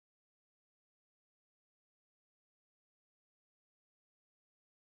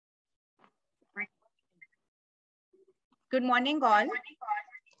Good morning, all.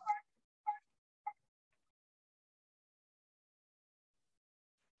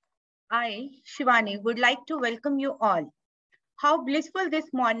 I, Shivani, would like to welcome you all. How blissful this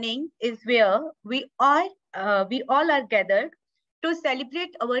morning is where we all are gathered to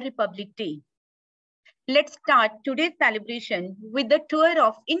celebrate our Republic Day. Let's start today's celebration with the tour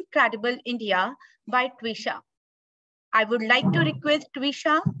of Incredible India by Twisha. I would like to request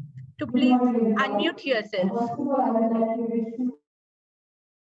Twisha to please unmute yourself.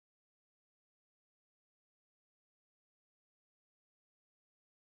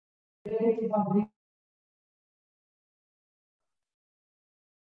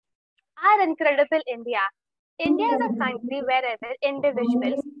 Our incredible India. India is a country wherever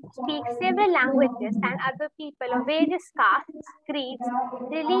individuals speak several languages and other people of various castes, creeds,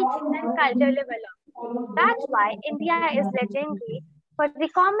 religions, and culture live along. That's why India is legendary for the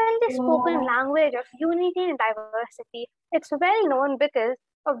commonly spoken language of unity and diversity. It's well known because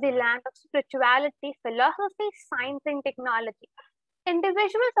of the land of spirituality, philosophy, science, and technology.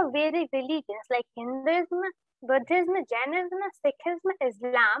 Individuals of various religions like Hinduism, Buddhism, Jainism, Sikhism,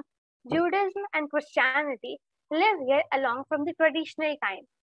 Islam, Judaism, and Christianity live here along from the traditional time.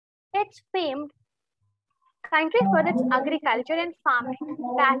 It's famed country for its agriculture and farming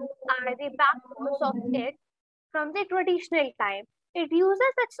that are the backbones of it from the traditional time. It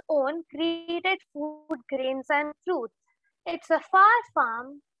uses its own created food, grains, and fruits. It's a far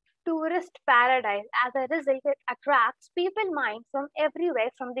from tourist paradise. As a result, it attracts people minds from everywhere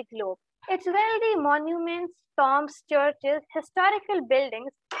from the globe. Its wealthy monuments, tombs, churches, historical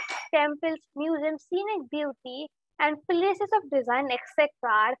buildings, temples, museums, scenic beauty, and places of design,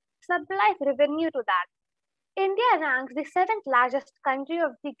 etc., supply revenue to that. India ranks the seventh largest country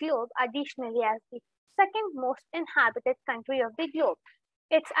of the globe, additionally as the second most inhabited country of the globe.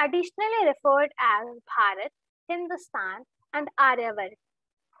 It's additionally referred as Bharat, Hindustan, and Aryavart.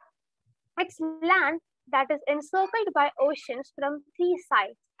 It's land that is encircled by oceans from three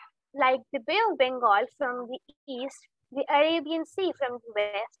sides, like the Bay of Bengal from the east, the Arabian Sea from the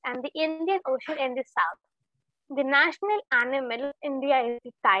west, and the Indian Ocean in the south. The national animal of India is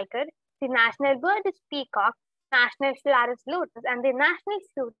the tiger, the national bird is peacock, national flower is lotus, and the national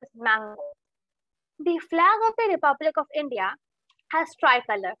fruit is mango. The flag of the Republic of India has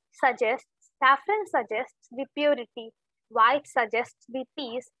tricolor, saffron suggests the purity, white suggests the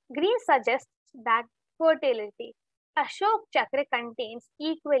peace, green suggests that fertility. Ashok Chakra contains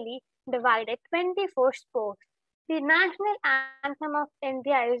equally divided 24 spokes. The national anthem of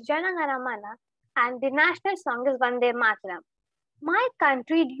India is Jana Gana Mana and the national song is Vande Mataram. My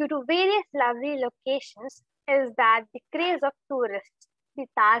country, due to various lovely locations, is that the craze of tourists. The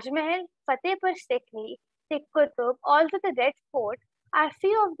Taj Mahal, Fatehpur Sikri, the Qutub, also the Red Fort, are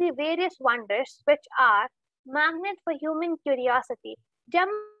few of the various wonders which are magnet for human curiosity. Jammu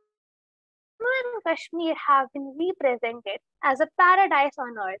and Kashmir have been represented as a paradise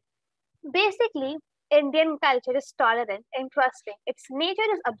on earth. Basically, Indian culture is tolerant and trusting. Its nature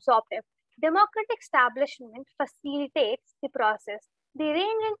is absorptive. Democratic establishment facilitates the process. The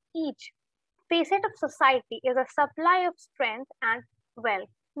range in each facet of society is a supply of strength and wealth.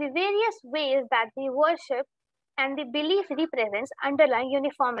 The various ways that they worship and the belief represents underlying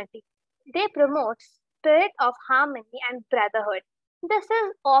uniformity. They promote spirit of harmony and brotherhood. This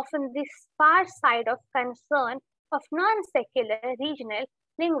is often the far side of concern of non-secular, regional,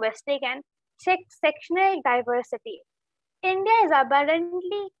 linguistic, and sectional diversity. India is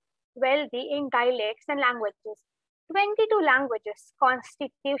abundantly wealthy in dialects and languages. 22 languages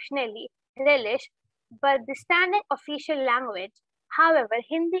constitutionally relish, but the standing official language, however,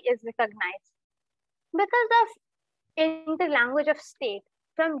 Hindi is recognized. Because of interlanguage of state,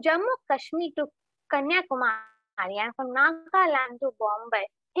 from Jammu Kashmir to Kanyakumari and from Nagaland to Bombay,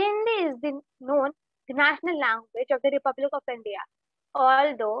 Hindi is the national language of the Republic of India.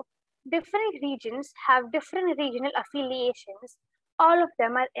 Although different regions have different regional affiliations, all of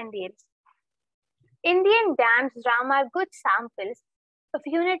them are Indians. Indian dance drama are good samples of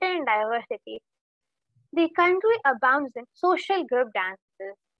unity and diversity. The country abounds in social group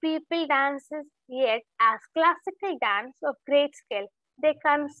dances, people dances, yet as classical dance of great skill. They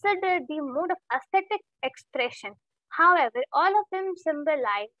consider the mode of aesthetic expression. However, all of them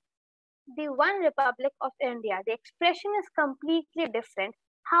symbolize the one Republic of India. The expression is completely different.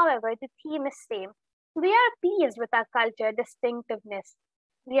 However, the theme is same. We are pleased with our culture distinctiveness.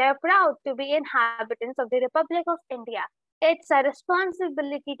 We are proud to be inhabitants of the Republic of India. It's a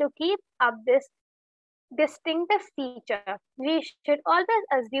responsibility to keep up this distinctive feature. We should always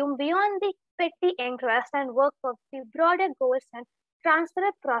assume beyond the petty interest and work of the broader goals and transfer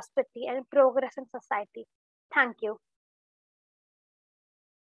of prosperity and progress in society. Thank you.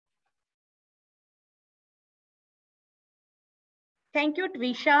 Thank you,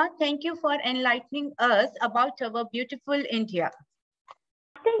 Tvisha. Thank you for enlightening us about our beautiful India.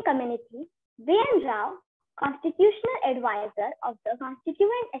 Drafting Committee, V.N. Rao, Constitutional Advisor of the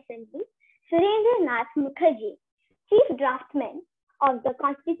Constituent Assembly, Surendra Nath Mukherjee, Chief Draftsman of the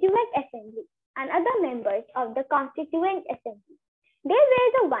Constituent Assembly, and other members of the Constituent Assembly. They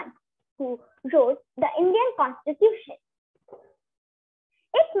were the ones who wrote the Indian Constitution.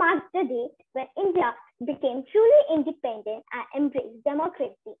 It marks the date when India became truly independent and embraced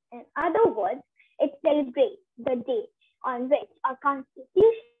democracy. In other words, it celebrates the day on which our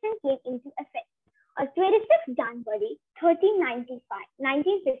Constitution came into effect. On 26 January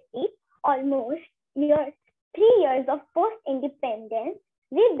 1950, almost 3 years of post-independence,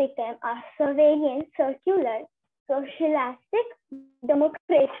 we became a sovereign, secular, socialistic,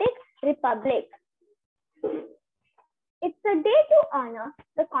 democratic republic. It's a day to honor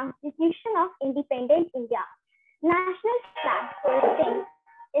the Constitution of Independent India. National flags were sing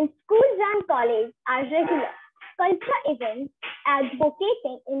in schools and colleges are regular. Cultural events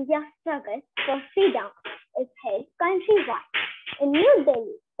advocating India's struggle for freedom is held countrywide. In New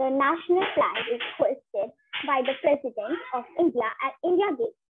Delhi, the national flag is hoisted by the President of India at India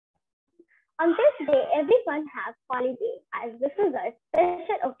Gate. On this day, everyone has holiday as this is a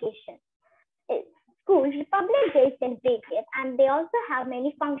special occasion. Schools, Republic Day is celebrated and they also have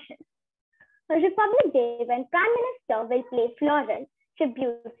many functions. On Republic Day, when Prime Minister will pay floral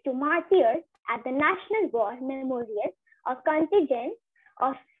tributes to martyrs at the National War Memorial, a contingent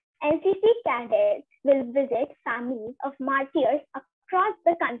of NCC cadets will visit families of martyrs across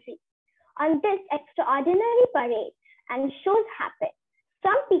the country. On this extraordinary parade and shows happen.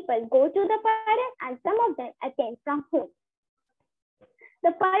 Some people go to the parade and some of them attend from home.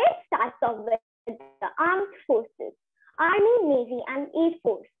 The parade starts off with the armed forces, Army, Navy, and Air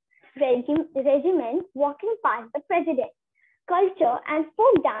Force, regiments walking past the President. Culture and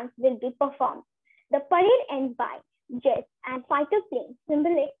folk dance will be performed. The parade ends by jets and fighter planes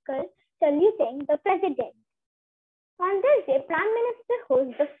symbolically saluting the President. On this day, Prime Minister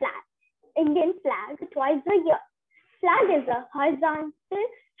holds the flag, Indian flag, twice a year. Flag is a horizontal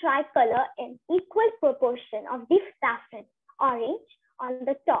tricolor in equal proportion of deep saffron, orange on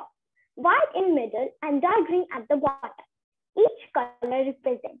the top, white in middle, and dark green at the bottom. Each color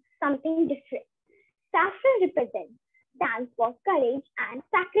represents something different. Saffron represents stands for courage and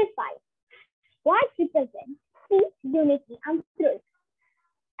sacrifice. White represents peace, unity, and truth.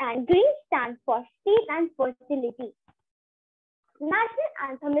 And green stands for faith and fertility. National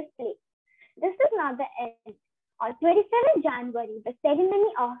anthem is played. This is not the end. On 27 January, the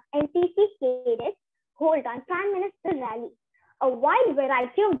ceremony of NCC cadets hold on Prime Minister rally. A wide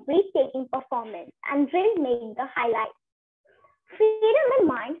variety of breathtaking performance and drills make the highlight. Freedom in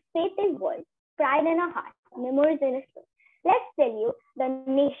mind, faith in world, pride in our heart, memories in a soul. Let's salute the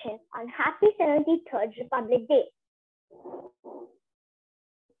nation on Happy 73rd Republic Day.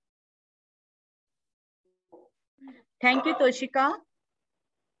 Thank you, Toshika.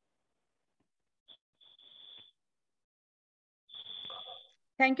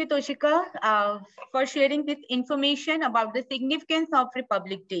 Thank you, Toshika, for sharing this information about the significance of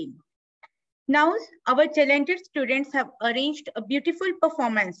Republic Day. Now, our talented students have arranged a beautiful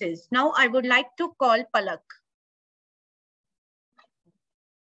performances. Now, I would like to call Palak.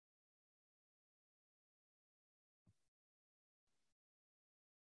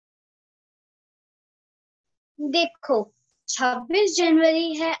 देखो 26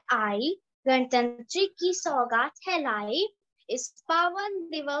 जनवरी है आई, गणतंत्र की सौगात है लाई। इस पावन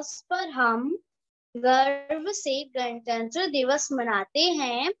दिवस पर हम गर्व से गणतंत्र दिवस मनाते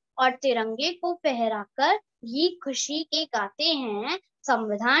हैं और तिरंगे को फहराकर ये खुशी के गाते हैं।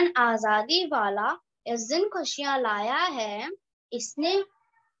 संविधान आजादी वाला इस दिन खुशियां लाया है, इस दिन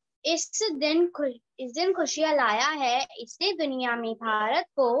खुशियां लाया है। इसने दुनिया में भारत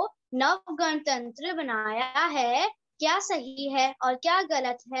को नव गणतंत्र बनाया है। क्या सही है और क्या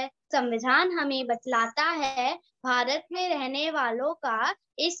गलत है, संविधान हमें बतलाता है। भारत में रहने वालों का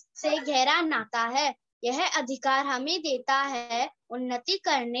इससे गहरा नाता है। यह अधिकार हमें देता है उन्नति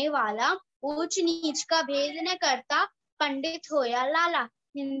करने वाला, ऊंच नीच का भेद न करता, पंडित हो या लाला।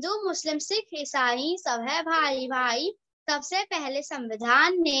 हिंदू मुस्लिम सिख ईसाई सब है भाई भाई। सबसे पहले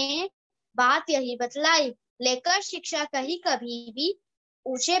संविधान ने बात यही बतलाई, लेकर शिक्षा कहीं कभी भी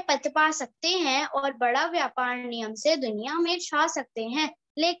ऊंचे पद पा सकते हैं और बड़ा व्यापार नियम से दुनिया में छा सकते हैं।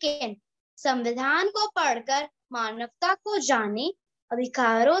 लेकिन संविधान को पढ़कर मानवता को जाने,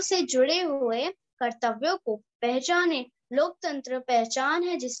 अधिकारों से जुड़े हुए कर्तव्यों को पहचाने। लोकतंत्र पहचान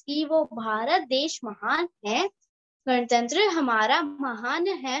है जिसकी वो भारत देश महान है। गणतंत्र हमारा महान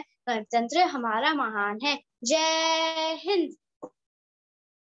है, गणतंत्र हमारा महान है। जय हिंद।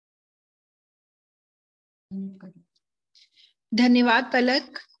 धन्यवाद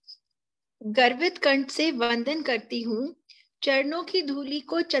पलक। गर्वित कंठ से वंदन करती हूँ, चरणों की धूलि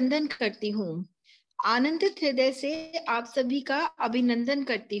को चंदन करती हूँ। आनंदित हृदय से आप सभी का अभिनंदन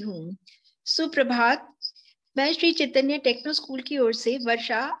करती हूँ। सुप्रभात। मैं श्री चैतन्य टेक्नो स्कूल की ओर से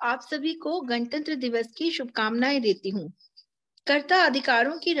वर्षा आप सभी को गणतंत्र दिवस की शुभकामनाएं देती हूँ। कर्ता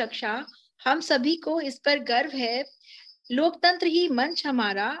अधिकारों की रक्षा हम सभी को इस पर गर्व है। लोकतंत्र ही मंच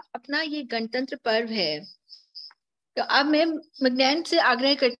हमारा अपना ये गणतंत्र पर्व है। तो अब मैं मग्नैन से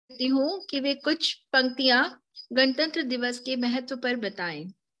आग्रह करती हूँ कि वे कुछ पंक्तियां गणतंत्र दिवस के महत्व पर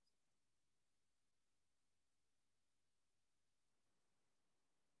बताएं।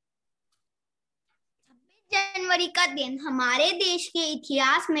 26 जनवरी का दिन हमारे देश के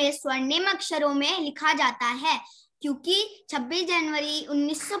इतिहास में स्वर्णिम अक्षरों में लिखा जाता है, क्योंकि 26 जनवरी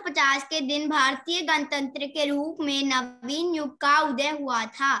 1950 के दिन भारतीय गणतंत्र के रूप में नवीन युग का उदय हुआ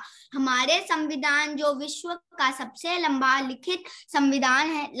था। हमारे संविधान, जो विश्व का सबसे लंबा लिखित संविधान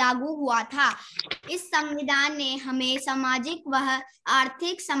है, लागू हुआ था। इस संविधान ने हमें सामाजिक व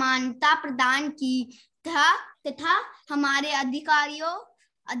आर्थिक समानता प्रदान की तथा हमारे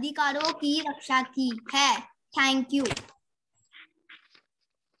अधिकारों की रक्षा की है। Thank you.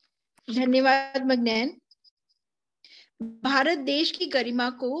 धन्यवाद मग्नैन। भारत देश की गरिमा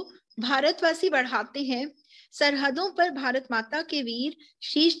को भारतवासी बढ़ाते हैं। सरहदों पर भारत माता के वीर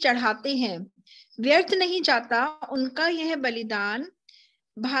शीश चढ़ाते हैं। व्यर्थ नहीं जाता उनका यह बलिदान।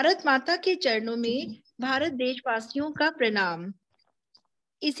 भारत माता के चरणों में भारत देशवासियों का प्रणाम।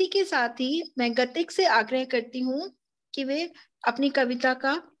 इसी के साथ ही मैं गतिक से आग्रह करती हूँ कि वे अपनी कविता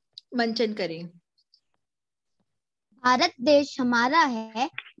का मंचन करें। भारत देश हमारा है,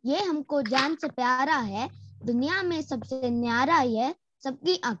 ये हमको जान से प्यारा है। दुनिया में सबसे न्यारा ये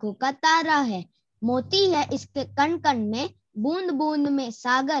सबकी आंखों का तारा है। मोती है इसके कण कण में, बूंद बूंद में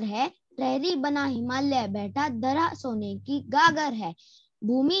सागर है। प्रहरी बना हिमालय बैठा, धरा सोने की गागर है।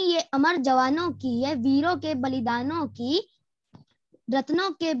 भूमि ये अमर जवानों की, ये वीरों के बलिदानों की। रत्नों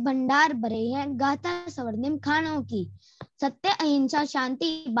के भंडार भरे हैं, गाथा स्वर्णिम खानों की। सत्य अहिंसा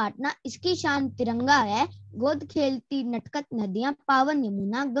शांति बांटना इसकी शान तिरंगा है। गोद खेलती नटखट नदियां, पावन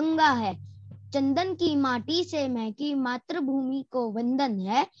यमुना गंगा है। चंदन की माटी से महकी मातृभूमि को वंदन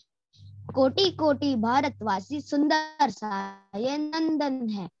है। कोटि कोटि भारतवासी सुंदर सा ये नंदन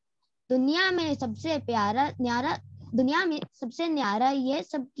है। दुनिया में सबसे न्यारा ये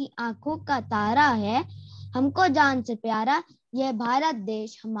सबकी आंखों का तारा है। हमको जान से प्यारा यह भारत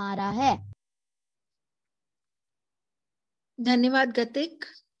देश हमारा है। धन्यवाद गतिक।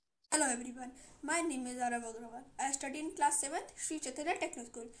 Hello everyone, my name is Arav Agrawal. I study in class 7th Sri Chaitanya Techno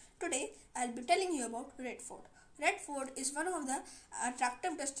School. Today I'll be telling you about Red Fort. Red Fort is one of the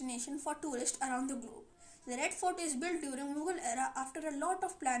attractive destinations for tourists around the globe. The Red Fort is built during Mughal era after a lot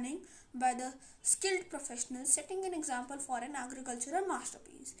of planning by the skilled professionals, setting an example for an agricultural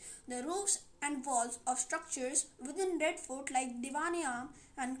masterpiece. The roofs and walls of structures within Red Fort like Diwan-e-Aam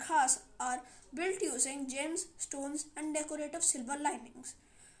and Khas are built using gems, stones and decorative silver linings.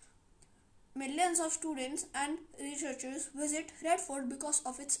 Millions of students and researchers visit Red Fort because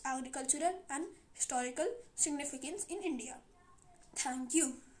of its agricultural and historical significance in India. Thank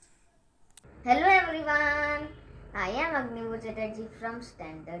you. Hello everyone, I am Agnivu Chatterjee from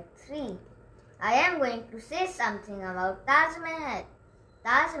Standard 3. I am going to say something about Taj Mahal.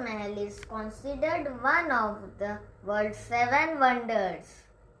 Taj Mahal is considered one of the world's 7 wonders.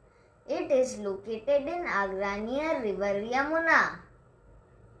 It is located in Agra near River Yamuna.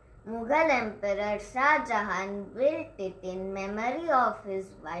 Mughal Emperor Shah Jahan built it in memory of his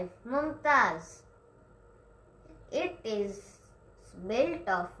wife Mumtaz. It is built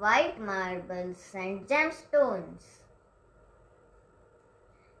of white marbles and gemstones.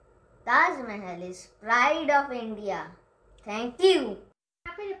 Taj Mahal is pride of India. Thank you.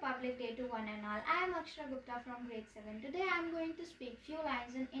 Happy Republic Day to one and all. I am Akshara Gupta from grade 7. Today I am going to speak few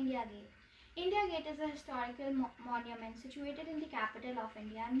lines in India Gate. India Gate is a historical monument situated in the capital of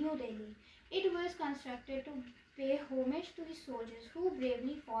India, New Delhi. It was constructed to pay homage to the soldiers who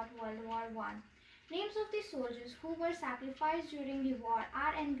bravely fought World War I. Names of the soldiers who were sacrificed during the war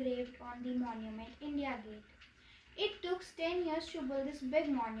are engraved on the monument India Gate. It took 10 years to build this big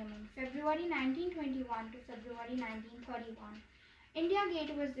monument, February 1921 to February 1931. India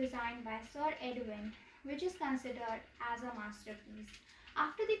Gate was designed by Sir Edwin, which is considered as a masterpiece.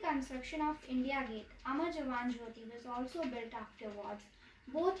 After the construction of India Gate, Amar Jawan Jyoti was also built afterwards.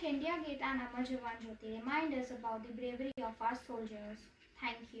 Both India Gate and Amar Jawan Jyoti remind us about the bravery of our soldiers.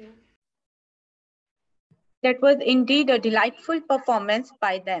 Thank you. That was indeed a delightful performance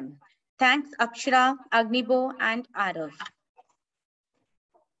by them. Thanks Akshara, Agnibo and Arav.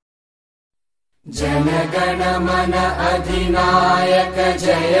 जनगण मन अधिनायक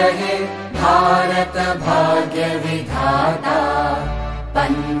जय हे भारत भाग्य विधाता।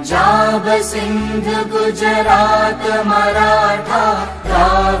 पंजाब सिंध गुजरात मराठा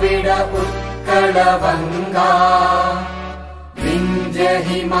द्राविड उत्कल बंगा। विंध्य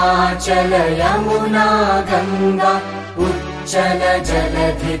हिमाचल यमुना गंगा उच्चल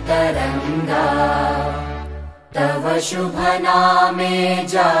जलधि तरंगा। तव शुभ नामे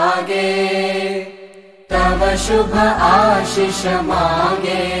जागे तव शुभ आशीष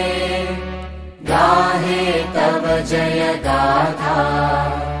मांगे। गाहे तव जय गाथा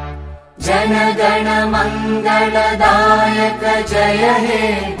जन गण मंगलदायक जय हे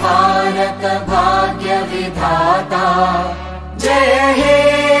भारत भाग्य विधाता। जय हे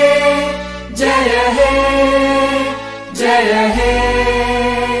जय हे जय हे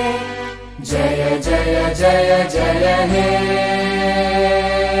जय जय जय जय हे।